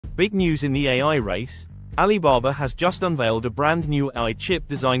Big news in the AI race. Alibaba has just unveiled a brand new AI chip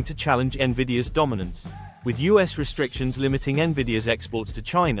designed to challenge Nvidia's dominance. With US restrictions limiting Nvidia's exports to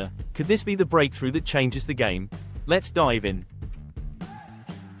China, could this be the breakthrough that changes the game? Let's dive in.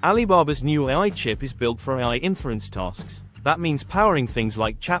 Alibaba's new AI chip is built for AI inference tasks. That means powering things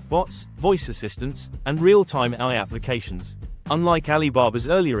like chatbots, voice assistants, and real-time AI applications. Unlike Alibaba's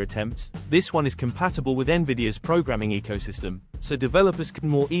earlier attempts, this one is compatible with Nvidia's programming ecosystem, so developers can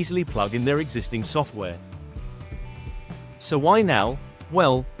more easily plug in their existing software. So why now?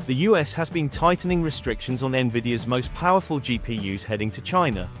 Well, the US has been tightening restrictions on Nvidia's most powerful GPUs heading to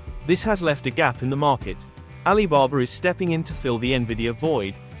China. This has left a gap in the market. Alibaba is stepping in to fill the Nvidia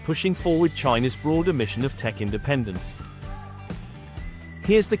void, pushing forward China's broader mission of tech independence.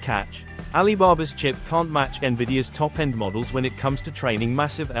 Here's the catch. Alibaba's chip can't match Nvidia's top-end models when it comes to training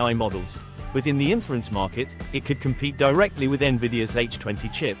massive AI models. But in the inference market, it could compete directly with Nvidia's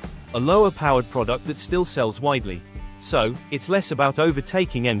H20 chip, a lower-powered product that still sells widely. So, it's less about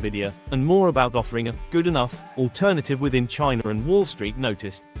overtaking Nvidia, and more about offering a good enough alternative within China. And Wall Street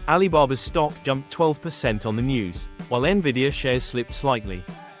noticed Alibaba's stock jumped 12% on the news, while Nvidia shares slipped slightly.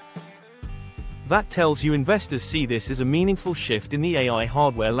 That tells you investors see this as a meaningful shift in the AI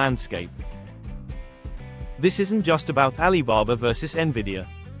hardware landscape. This isn't just about Alibaba versus Nvidia.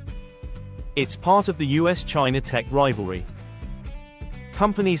 It's part of the US-China tech rivalry.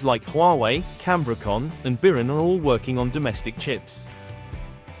 Companies like Huawei, Cambricon, and Biran are all working on domestic chips.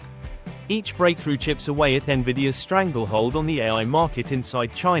 Each breakthrough chips away at Nvidia's stranglehold on the AI market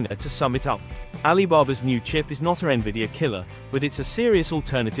inside China. To sum it up, Alibaba's new chip is not a Nvidia killer, but it's a serious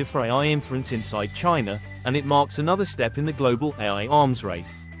alternative for AI inference inside China, and it marks another step in the global AI arms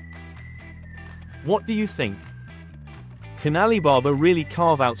race. What do you think? Can Alibaba really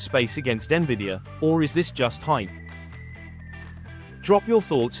carve out space against Nvidia, or is this just hype? Drop your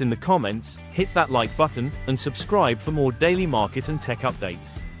thoughts in the comments, hit that like button, and subscribe for more daily market and tech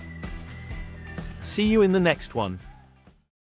updates. See you in the next one.